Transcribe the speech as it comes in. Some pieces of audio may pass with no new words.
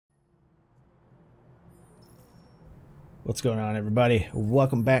What's going on, everybody?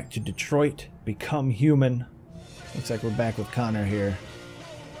 Welcome back to Detroit Become Human. Looks like we're back with Connor here.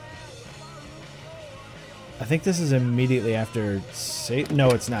 I think this is immediately after...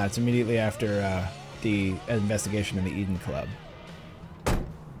 No, it's not. It's immediately after the investigation in the Eden Club.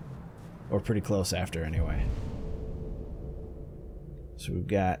 Or pretty close after, anyway. So we've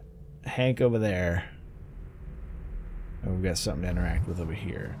got Hank over there. And we've got something to interact with over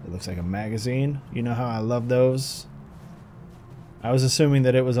here. It looks like a magazine. You know how I love those? I was assuming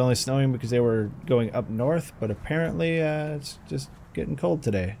that it was only snowing because they were going up north, but apparently it's just getting cold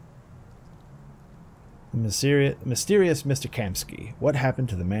today. The mysterious Mr. Kamsky. What happened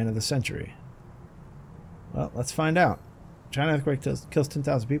to the man of the century? Well, let's find out. China earthquake kills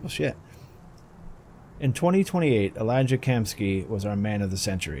 10,000 people? Shit. In 2028, Elijah Kamsky was our man of the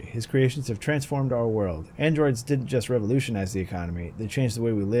century. His creations have transformed our world. Androids didn't just revolutionize the economy, they changed the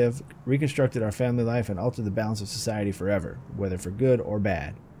way we live, reconstructed our family life, and altered the balance of society forever, whether for good or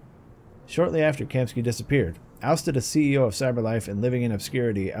bad. Shortly after Kamsky disappeared, ousted as CEO of CyberLife and living in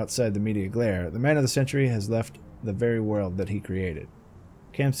obscurity outside the media glare, the man of the century has left the very world that he created.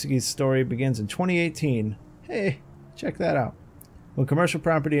 Kamsky's story begins in 2018. Hey, check that out. When commercial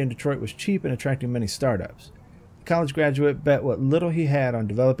property in Detroit was cheap and attracting many startups. The college graduate bet what little he had on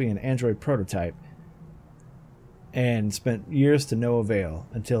developing an Android prototype and spent years to no avail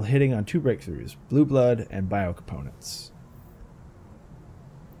until hitting on two breakthroughs, Blue Blood and biocomponents.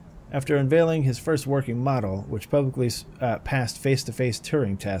 After unveiling his first working model, which publicly passed face-to-face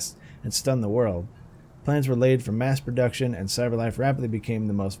Turing tests and stunned the world, plans were laid for mass production and CyberLife rapidly became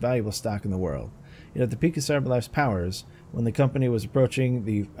the most valuable stock in the world. Yet at the peak of CyberLife's powers, when the company was approaching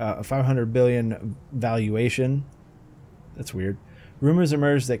the $500 billion valuation, that's weird, rumors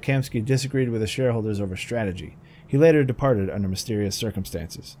emerged that Kamsky disagreed with his shareholders over strategy. He later departed under mysterious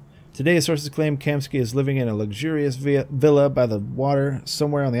circumstances. Today, sources claim Kamsky is living in a luxurious villa by the water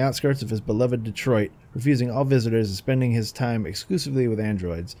somewhere on the outskirts of his beloved Detroit, refusing all visitors and spending his time exclusively with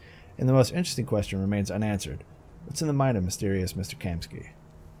androids. And the most interesting question remains unanswered. What's in the mind of mysterious Mr. Kamsky?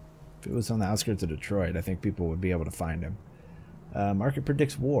 If it was on the outskirts of Detroit, I think people would be able to find him. Market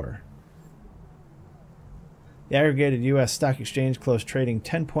predicts war. The aggregated U.S. stock exchange closed trading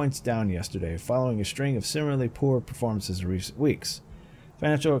 10 points down yesterday, following a string of similarly poor performances in recent weeks.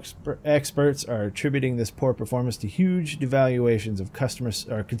 Financial experts are attributing this poor performance to huge devaluations of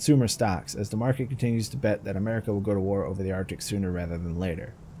consumer stocks, as the market continues to bet that America will go to war over the Arctic sooner rather than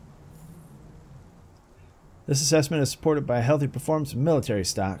later. This assessment is supported by a healthy performance of military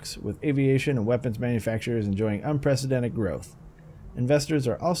stocks, with aviation and weapons manufacturers enjoying unprecedented growth. Investors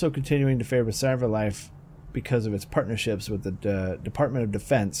are also continuing to favor CyberLife because of its partnerships with the Department of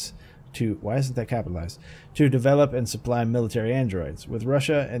Defense to, why isn't that capitalized, to develop and supply military androids. With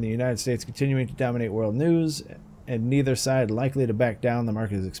Russia and the United States continuing to dominate world news and neither side likely to back down, the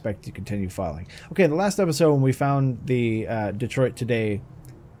market is expected to continue falling. Okay, the last episode when we found the Detroit Today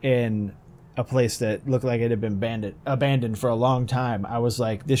in a place that looked like it had been abandoned for a long time, I was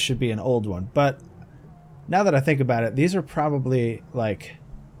like, this should be an old one. But now that I think about it, these are probably like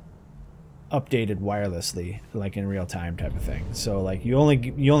updated wirelessly, like in real time type of thing. So like you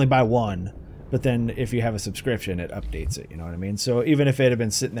only buy one, but then if you have a subscription, it updates it. You know what I mean? So even if it had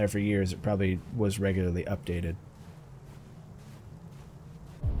been sitting there for years, it probably was regularly updated.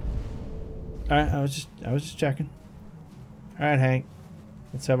 All right, I was just checking. All right, Hank.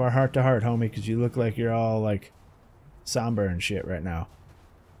 Let's have our heart-to-heart, homie, because you look like you're all, like, somber and shit right now.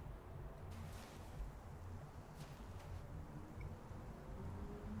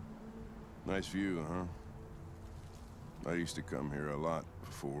 Nice view, huh? I used to come here a lot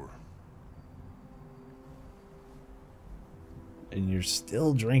before. And you're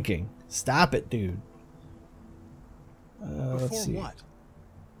still drinking. Stop it, dude. Let's see. What?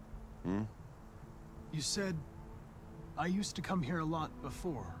 Hmm? You said... I used to come here a lot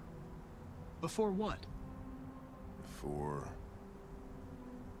before. Before what? Before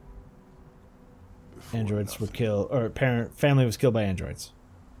Androids nothing. were killed, or family was killed by androids.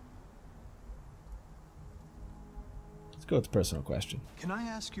 Let's go with the personal question. Can I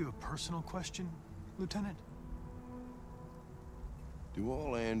ask you a personal question, Lieutenant? Do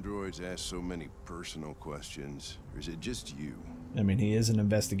all androids ask so many personal questions, or is it just you? I mean, he is an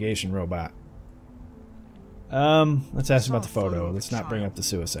investigation robot. Let's ask him about the photo. Let's not bring up the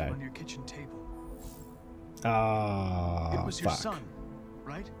suicide. On your kitchen table. Ah, it was your son,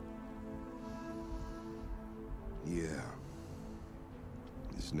 right? Yeah.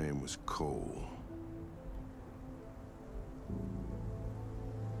 His name was Cole.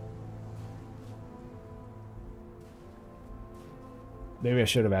 Maybe I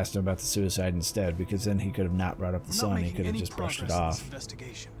should have asked him about the suicide instead, because then he could have not brought up the sun. He could have just brushed it off.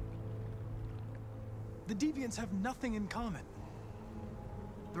 Investigation. The deviants have nothing in common.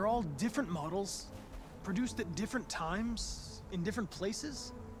 They're all different models, produced at different times, in different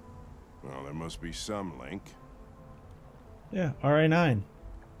places. Well, there must be some link. Yeah, RA9.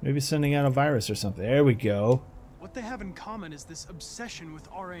 Maybe sending out a virus or something. There we go. What they have in common is this obsession with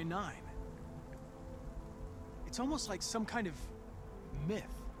RA9. It's almost like some kind of myth.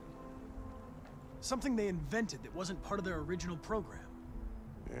 Something they invented that wasn't part of their original program.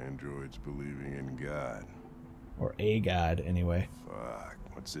 Androids believing in God. Or a god, anyway. Fuck,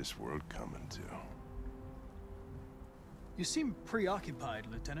 what's this world coming to? You seem preoccupied,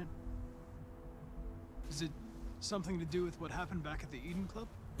 Lieutenant. Is it something to do with what happened back at the Eden Club?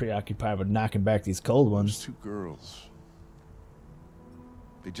 Preoccupied with knocking back these cold Those ones. two girls.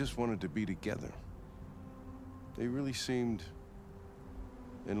 They just wanted to be together. They really seemed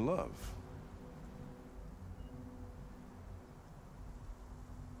in love.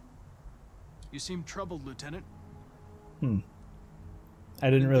 You seem troubled, Lieutenant. I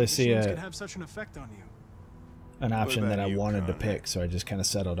didn't really see Machines could have such an effect on you. an option that I you, wanted to Connor? pick, so I just kind of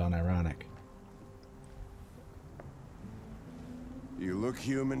settled on ironic. You look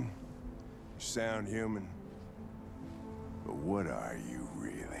human, you sound human, but what are you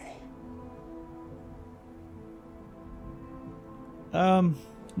really?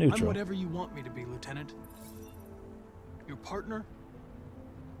 Neutral. I'm whatever you want me to be, Lieutenant. Your partner?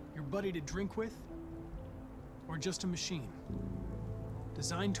 Your buddy to drink with? Or just a machine?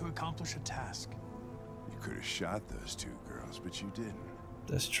 Designed to accomplish a task. You could have shot those two girls, but you didn't.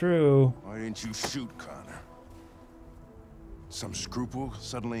 That's true. Why didn't you shoot Connor? Some scruple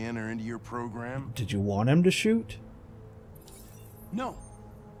suddenly enter into your program? Did you want him to shoot? No.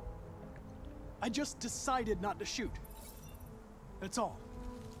 I just decided not to shoot. That's all.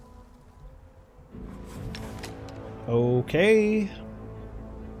 Okay.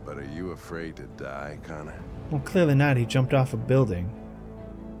 But are you afraid to die, Connor? Well, clearly not. He jumped off a building.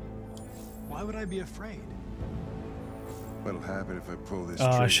 Why would I be afraid? What'll happen if I pull this Oh, I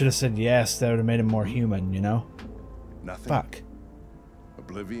trigger? should have said yes. That would have made him more human, you know? Nothing? Fuck.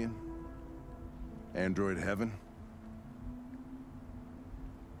 Oblivion? Android heaven?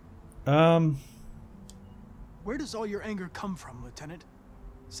 Where does all your anger come from, Lieutenant?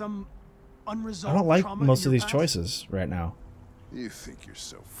 Some unresolved I don't like trauma in most of your these past? choices right now. You think you're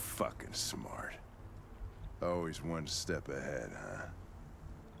so fucking smart. Always one step ahead, huh?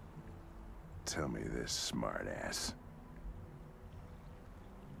 Tell me this, smartass.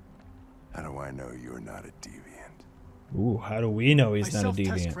 How do I know you're not a deviant? Ooh, how do we know he's I not a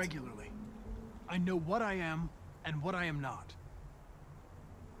self-test deviant? regularly. I know what I am and what I am not.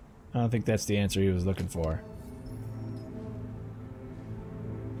 I don't think that's the answer he was looking for.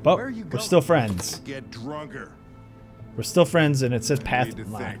 But Where are you we're going? still friends. Get drunker. We're still friends, and it says path need to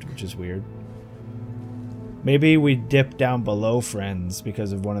unlocked, think. which is weird. Maybe we dipped down below friends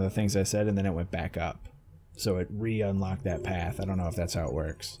because of one of the things I said, and then it went back up. So it re-unlocked that path. I don't know if that's how it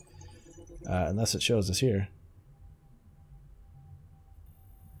works. Unless it shows us here.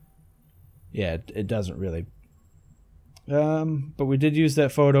 Yeah, it doesn't really. But we did use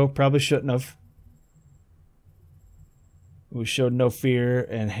that photo. Probably shouldn't have. We showed no fear,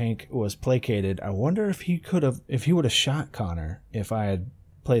 and Hank was placated. I wonder if he would have shot Connor if I had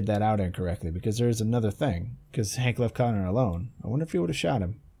played that out incorrectly, because there is another thing. Because Hank left Connor alone. I wonder if he would have shot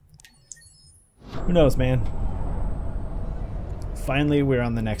him. Who knows, man? Finally, we're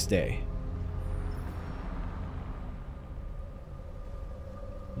on the next day.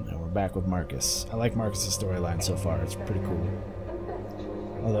 Now we're back with Markus. I like Marcus' storyline so far. It's pretty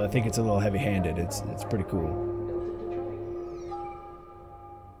cool. Although I think it's a little heavy-handed. It's pretty cool.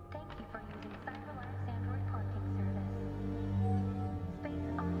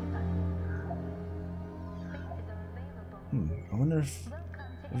 I wonder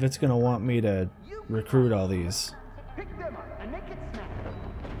if it's gonna want me to recruit all these. Pick them up and make it snap.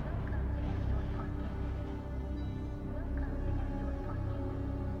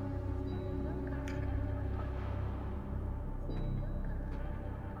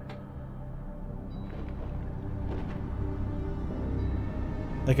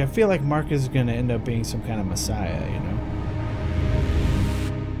 Like, I feel like Marcus is gonna end up being some kind of messiah, you know?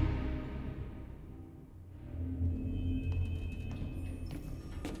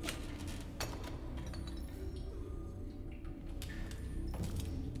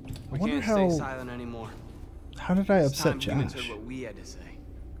 I wonder Can't stay silent anymore. how did I It's upset time humans Josh? heard what we had to say.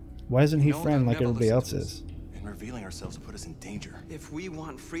 Why isn't he No, friend they'll like never everybody listen else to is? us. And revealing ourselves will put us in danger. If we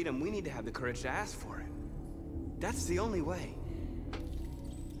want freedom, we need to have the courage to ask for it. That's the only way.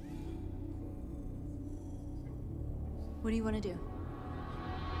 What do you want to do?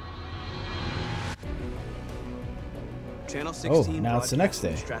 Channel 16. now it's the next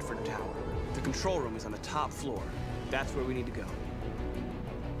day. Stratford Tower. The control room is on the top floor. That's where we need to go.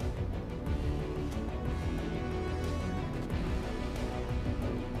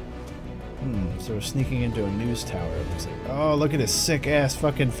 So we're sneaking into a news tower, it looks like. Oh, look at this sick-ass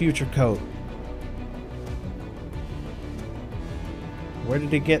fucking future coat. Where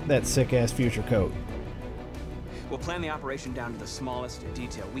did he get that sick-ass future coat? We'll plan the operation down to the smallest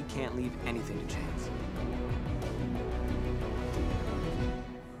detail. We can't leave anything to chance.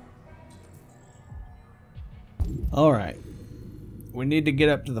 Alright. We need to get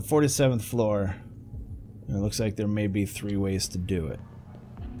up to the 47th floor. And it looks like there may be 3 ways to do it.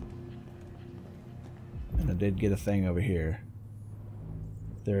 And I did get a thing over here.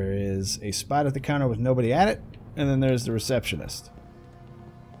 There is a spot at the counter with nobody at it, and then there's the receptionist.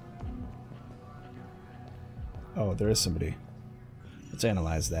 Oh, there is somebody. Let's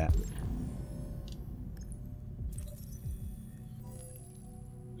analyze that.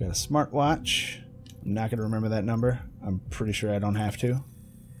 Got a smartwatch. I'm not going to remember that number. I'm pretty sure I don't have to. Her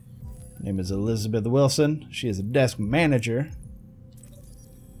name is Elizabeth Wilson. She is a desk manager.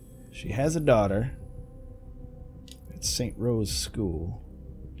 She has a daughter. It's St. Rose School.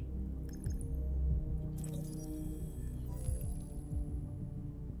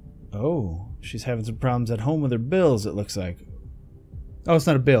 Oh, she's having some problems at home with her bills, it looks like. Oh, it's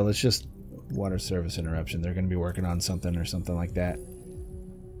not a bill. It's just water service interruption. They're going to be working on something or something like that.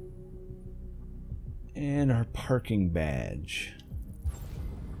 And her parking badge.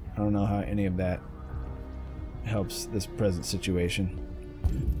 I don't know how any of that helps this present situation.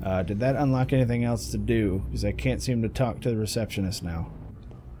 Did that unlock anything else to do? Because I can't seem to talk to the receptionist now.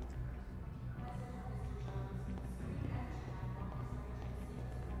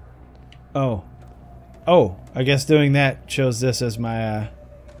 Oh. Oh, I guess doing that shows this as my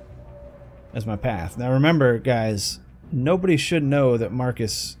path. Now remember, guys, nobody should know that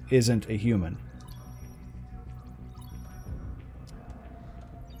Markus isn't a human.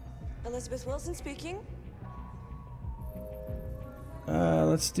 Elizabeth Wilson speaking.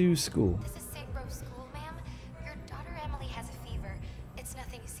 Let's do school. This is St. Rose School, ma'am. Your daughter Emily has a fever. It's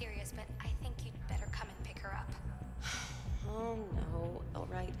nothing serious, but I think you'd better come and pick her up. Oh no. All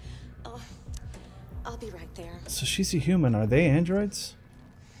right. I'll be right there. So she's a human. Are they androids?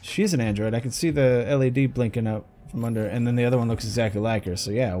 She's an android. I can see the LED blinking up from under, and then the other one looks exactly like her.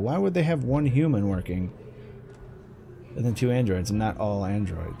 So yeah, why would they have one human working and then 2 androids and not all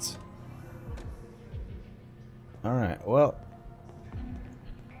androids? Alright, well,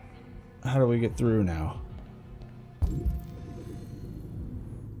 how do we get through now?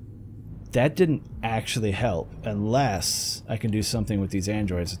 That didn't actually help, unless I can do something with these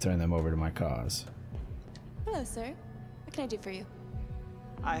androids to turn them over to my cause. Hello, sir. What can I do for you?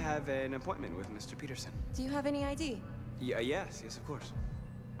 I have an appointment with Mr. Peterson. Do you have any ID? Yes, of course.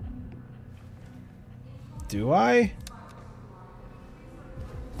 Do I?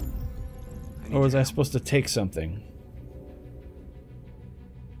 Or was I supposed to take something?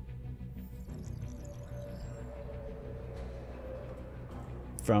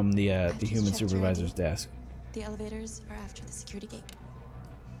 From the human supervisor's desk. The elevators are after the security gate.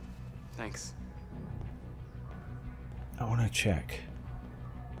 Thanks. I want to check.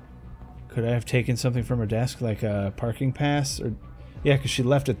 Could I have taken something from her desk, like a parking pass? Or yeah, because she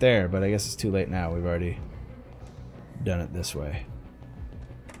left it there, but I guess it's too late now. We've already done it this way.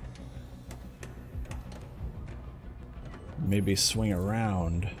 Maybe swing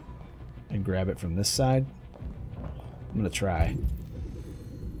around and grab it from this side. I'm gonna try.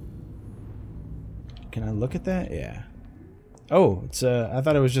 Can I look at that? Yeah. Oh, it's I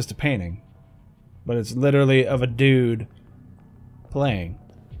thought it was just a painting, but it's literally of a dude playing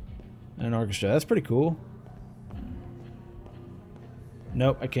an orchestra. That's pretty cool.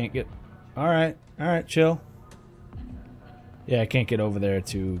 Nope, I can't get. All right, chill. Yeah, I can't get over there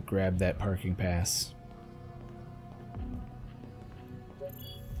to grab that parking pass.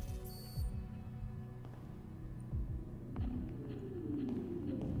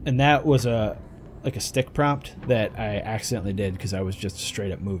 And that was like a stick prompt that I accidentally did because I was just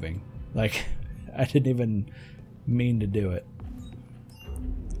straight up moving. Like, I didn't even mean to do it.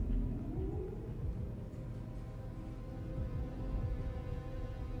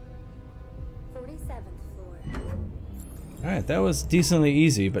 Alright, that was decently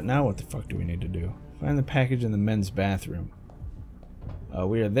easy, but now what the fuck do we need to do? Find the package in the men's bathroom.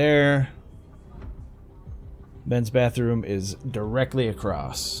 We are there. Men's bathroom is directly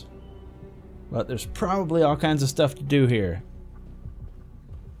across. But there's probably all kinds of stuff to do here.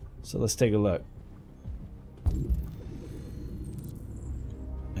 So let's take a look.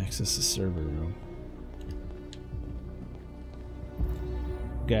 Access the server room.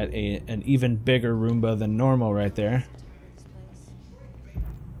 Got an even bigger Roomba than normal right there.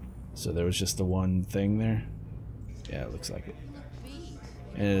 So there was just the one thing there. Yeah, it looks like it.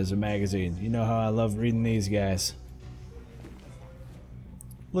 And it is a magazine. You know how I love reading these guys.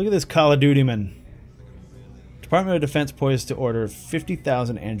 Look at this Call of Duty man. Department of Defense poised to order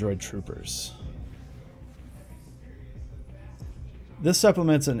 50,000 android troopers. This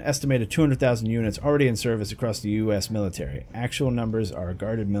supplements an estimated 200,000 units already in service across the U.S. military. Actual numbers are a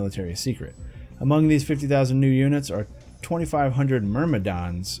guarded military secret. Among these 50,000 new units are 2,500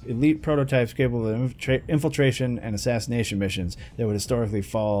 Myrmidons, elite prototypes capable of infiltration and assassination missions that would historically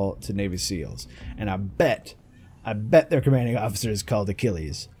fall to Navy SEALs. And I bet their commanding officer is called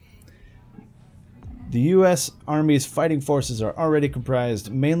Achilles. The U.S. Army's fighting forces are already comprised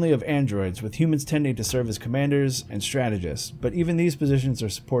mainly of androids, with humans tending to serve as commanders and strategists. But even these positions are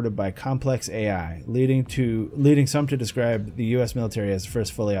supported by complex AI, leading some to describe the U.S. military as the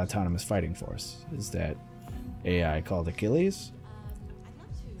first fully autonomous fighting force. Is that AI called Achilles?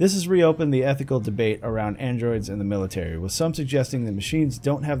 This has reopened the ethical debate around androids in the military, with some suggesting that machines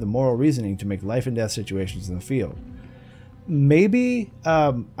don't have the moral reasoning to make life and death situations in the field. Maybe.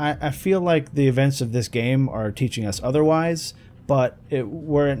 I feel like the events of this game are teaching us otherwise, but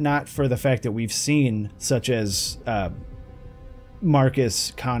were it not for the fact that we've seen such as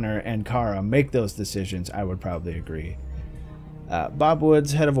Markus, Connor, and Kara make those decisions, I would probably agree. Bob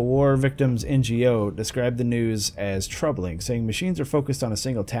Woods, head of a war victims NGO, described the news as troubling, saying machines are focused on a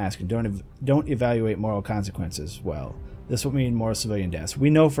single task and don't evaluate moral consequences well. This will mean more civilian deaths.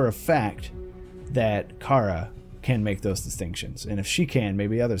 We know for a fact that Kara can make those distinctions, and if she can,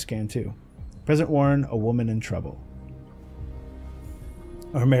 maybe others can too. President Warren, a woman in trouble.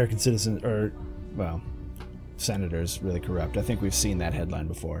 Or American citizens, or, well, senators really corrupt. I think we've seen that headline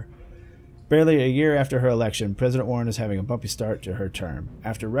before. Barely a year after her election, President Warren is having a bumpy start to her term.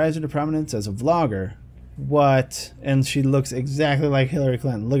 After rising to prominence as a vlogger, what? And she looks exactly like Hillary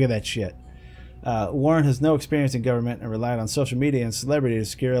Clinton. Look at that shit. Warren has no experience in government and relied on social media and celebrity to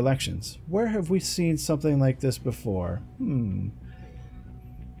secure elections. Where have we seen something like this before?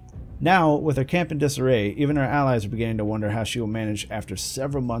 Now, with her camp in disarray, even her allies are beginning to wonder how she will manage after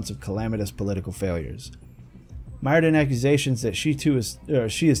several months of calamitous political failures. Mired in accusations that she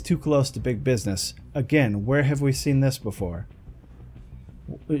is too close to big business. Again, where have we seen this before?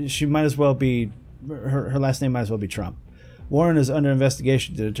 She might as well be... Her last name might as well be Trump. Warren is under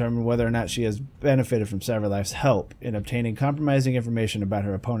investigation to determine whether or not she has benefited from CyberLife's help in obtaining compromising information about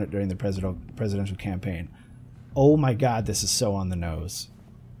her opponent during the presidential campaign. Oh my god, this is so on the nose.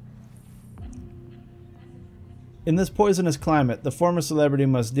 In this poisonous climate, the former celebrity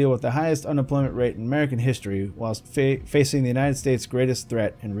must deal with the highest unemployment rate in American history whilst facing the United States' greatest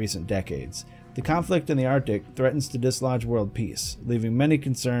threat in recent decades. The conflict in the Arctic threatens to dislodge world peace, leaving many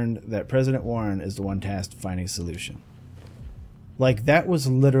concerned that President Warren is the one tasked with finding a solution. Like, that was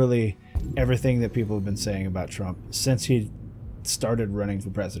literally everything that people have been saying about Trump since he started running for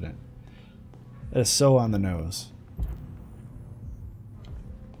president. That is so on the nose.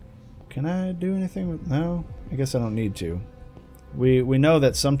 Can I do anything with... No, I guess I don't need to. We know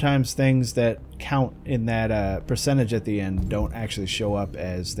that sometimes things that count in that percentage at the end don't actually show up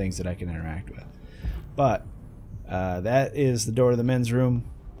as things that I can interact with. But that is the door to the men's room.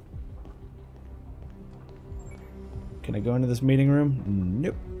 Can I go into this meeting room?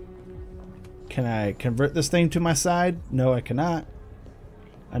 Nope. Can I convert this thing to my side? No, I cannot.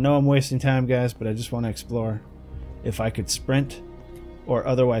 I know I'm wasting time, guys, but I just want to explore. If I could sprint or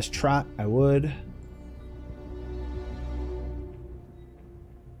otherwise trot, I would.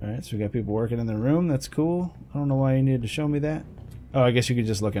 Alright, so we got people working in the room. That's cool. I don't know why you needed to show me that. Oh, I guess you could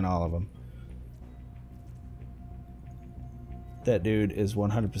just look in all of them. That dude is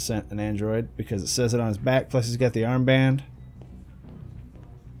 100% an android because it says it on his back, plus he's got the armband.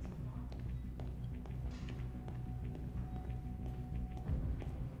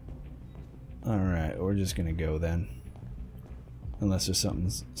 Alright, we're just gonna go then. Unless there's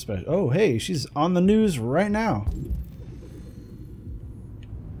something special. Oh, hey, she's on the news right now.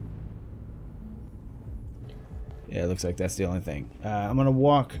 Yeah, it looks like that's the only thing. I'm gonna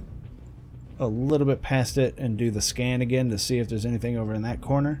walk a little bit past it and do the scan again to see if there's anything over in that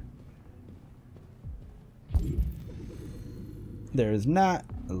corner. There is not.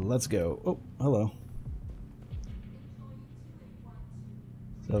 Let's go. Oh, hello.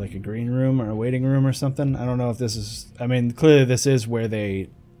 Is that like a green room or a waiting room or something? I don't know if this is... I mean, clearly this is where they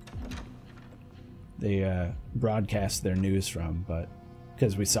broadcast their news from, but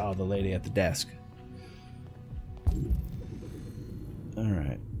because we saw the lady at the desk.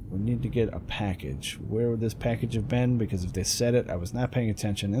 Alright. we need to get a package. Where would this package have been? Because if they said it, I was not paying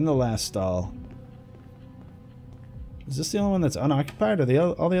attention in the last stall. Is this the only one that's unoccupied?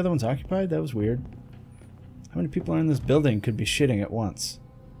 Are all the other ones occupied? That was weird. How many people are in this building could be shitting at once?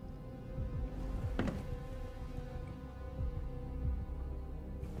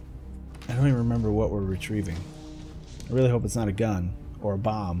 I don't even remember what we're retrieving. I really hope it's not a gun or a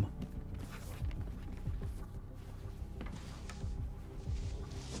bomb.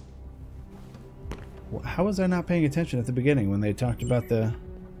 How was I not paying attention at the beginning when they talked about the...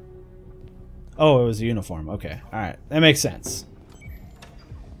 Oh, it was a uniform. Okay. Alright. That makes sense.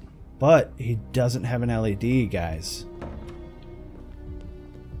 But he doesn't have an LED, guys.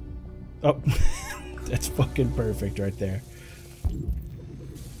 Oh. That's fucking perfect right there.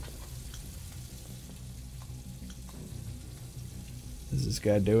 Is this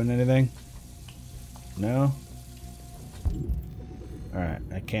guy doing anything? No? Alright.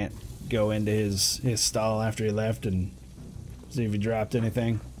 I can't go into his stall after he left and see if he dropped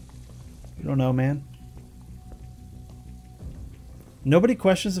anything. You don't know, man. Nobody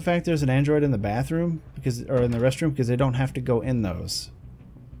questions the fact there's an android in the bathroom or in the restroom because they don't have to go in those.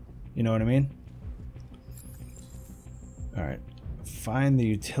 You know what I mean? Alright. Find the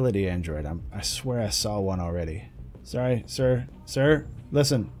utility android. I swear I saw one already. Sorry, sir. Sir,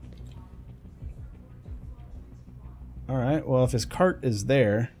 listen. Alright, well if his cart is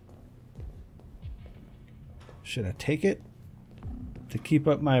there, should I take it to keep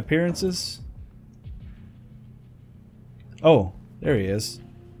up my appearances? Oh, there he is.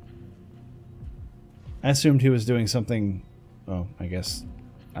 I assumed he was doing something... Oh, I guess...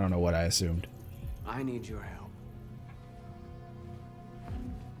 I don't know what I assumed. I need your help.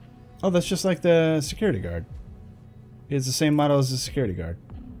 Oh, that's just like the security guard. It's the same model as the security guard.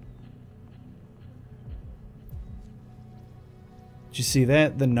 Did you see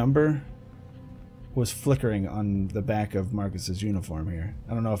that? The number was flickering on the back of Marcus's uniform here.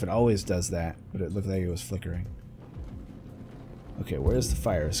 I don't know if it always does that, but it looked like it was flickering. Okay, where's the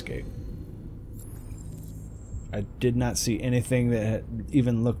fire escape? I did not see anything that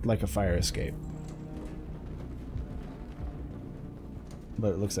even looked like a fire escape.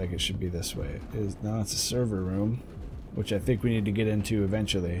 But it looks like it should be this way. No, it's a server room, which I think we need to get into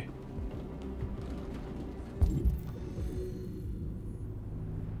eventually.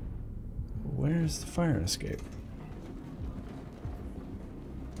 Where's the fire escape?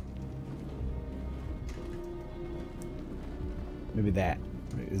 Maybe that.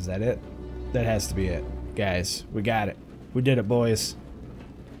 Is that it? That has to be it. Guys, we got it. We did it, boys.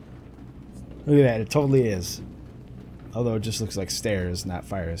 Look at that. It totally is. Although it just looks like stairs, not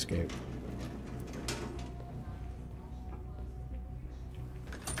fire escape.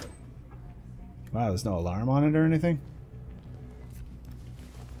 Wow, there's no alarm on it or anything?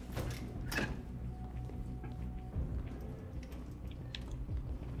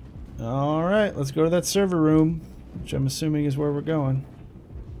 Alright, let's go to that server room, which I'm assuming is where we're going.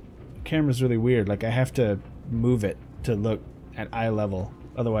 The camera's really weird, like I have to move it to look at eye level,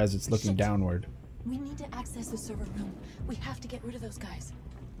 otherwise it's looking downward. We need to access the server room. We have to get rid of those guys.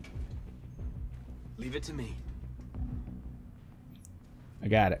 Leave it to me. I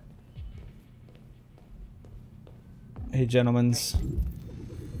got it. Hey, gentlemens. You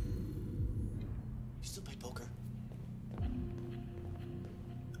still play poker?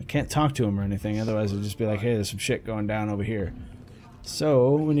 I can't talk to him or anything, otherwise it'll just be like, hey, there's some shit going down over here.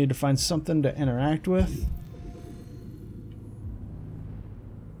 So, we need to find something to interact with.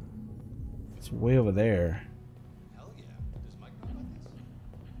 It's way over there. Hell yeah. Does Mike know about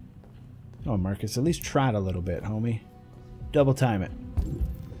this? Oh, Marcus, at least try it a little bit, homie. Double time it.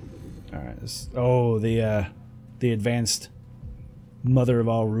 Alright, oh, the advanced mother of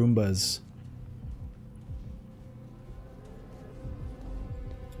all Roombas.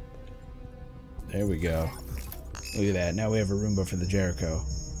 There we go. Look at that. Now we have a Roomba for the Jericho.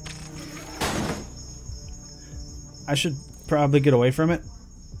 I should probably get away from it.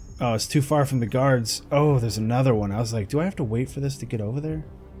 Oh, it's too far from the guards. Oh, there's another one. I was like, do I have to wait for this to get over there?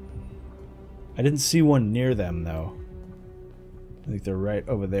 I didn't see one near them, though. I think they're right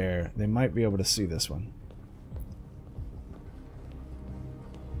over there. They might be able to see this one.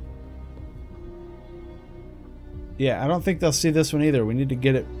 Yeah, I don't think they'll see this one either. We need to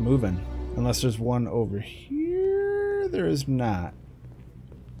get it moving. Unless there's one over here. There is not.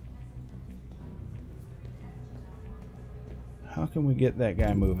 How can we get that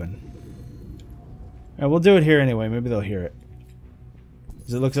guy moving? Alright, we'll do it here anyway. Maybe they'll hear it.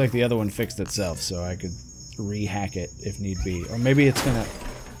 Because it looks like the other one fixed itself, so I could re-hack it if need be. Or maybe it's gonna...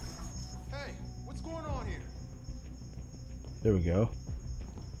 Hey, what's going on here? There we go.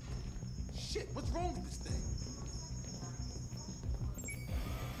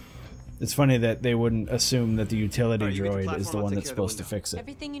 It's funny that they wouldn't assume that the utility Alright, you get the droid is the platform, I'll one take that's care of the supposed to window. fix it.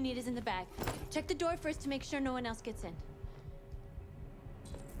 Everything you need is in the bag. Check the door first to make sure no one else gets in.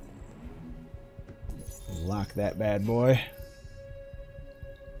 Lock that bad boy.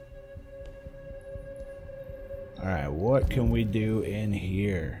 Alright, what can we do in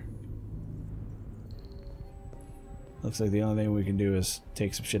here? Looks like the only thing we can do is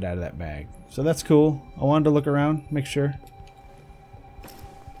take some shit out of that bag. So that's cool. I wanted to look around, make sure.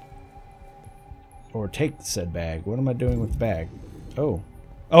 Or take said bag. What am I doing with the bag? Oh.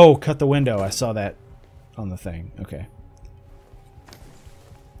 Oh, cut the window. I saw that on the thing. Okay.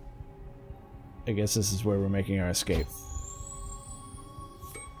 I guess this is where we're making our escape.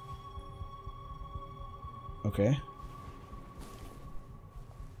 Okay.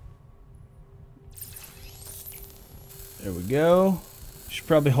 There we go. You should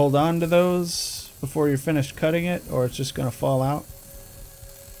probably hold on to those before you're finished cutting it, or it's just gonna fall out.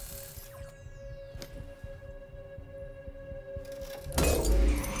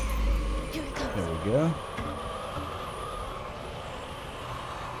 Here it comes. There we go.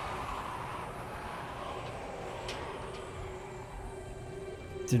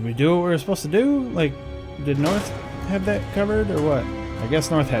 Did we do what we were supposed to do? Like, did North have that covered, or what? I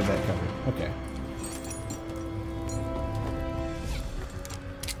guess North had that covered. Okay.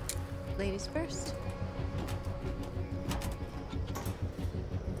 Ladies first.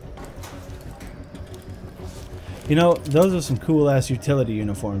 You know, those are some cool-ass utility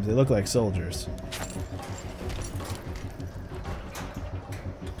uniforms. They look like soldiers.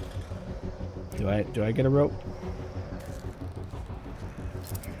 Do I get a rope?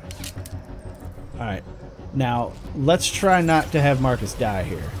 Alright. Now, let's try not to have Markus die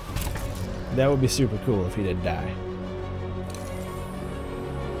here. That would be super cool if he did die.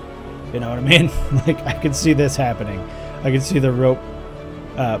 You know what I mean? Like, I could see this happening. I could see the rope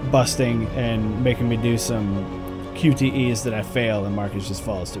busting and making me do some QTEs that I fail and Markus just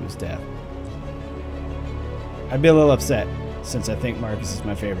falls to his death. I'd be a little upset, since I think Markus is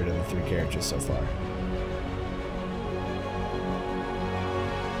my favorite of the 3 characters so far.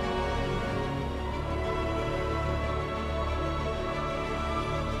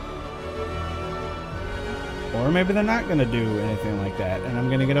 Or maybe they're not going to do anything like that, and I'm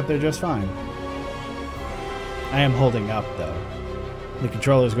going to get up there just fine. I am holding up, though. The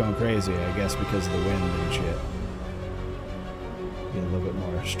controller's going crazy, I guess, because of the wind and shit. Get a little bit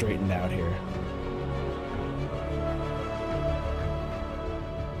more straightened out here.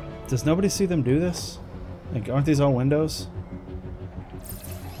 Does nobody see them do this? Like, aren't these all windows?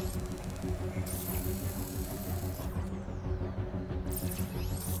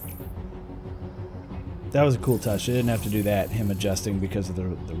 That was a cool touch. They didn't have to do that, him adjusting because of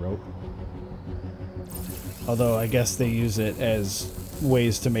the rope. Although I guess they use it as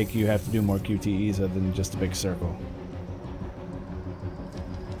ways to make you have to do more QTEs other than just a big circle.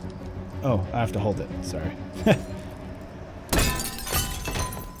 Oh, I have to hold it. Sorry.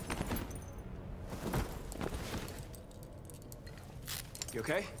 You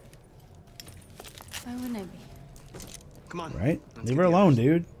okay? Why wouldn't I be? Come on. Right? Let's Leave get her the alone, others.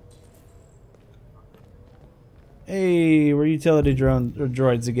 dude. Hey, we're utility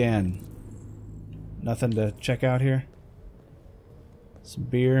droids again. Nothing to check out here? Some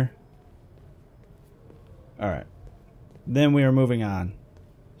beer. Alright. Then we are moving on.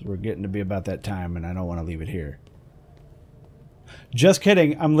 So we're getting to be about that time, and I don't want to leave it here. Just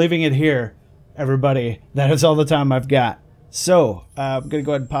kidding. I'm leaving it here, everybody. That is all the time I've got. So, I'm going to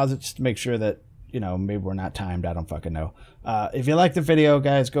go ahead and pause it just to make sure that, you know, maybe we're not timed. I don't fucking know. If you like the video,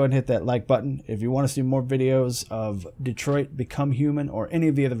 guys, go ahead and hit that like button. If you want to see more videos of Detroit Become Human or any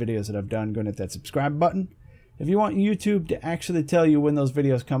of the other videos that I've done, go and hit that subscribe button. If you want YouTube to actually tell you when those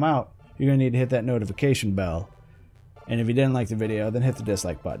videos come out, you're going to need to hit that notification bell. And if you didn't like the video, then hit the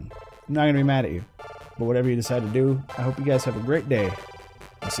dislike button. I'm not going to be mad at you. But whatever you decide to do, I hope you guys have a great day.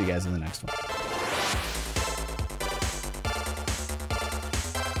 I'll see you guys in the next one.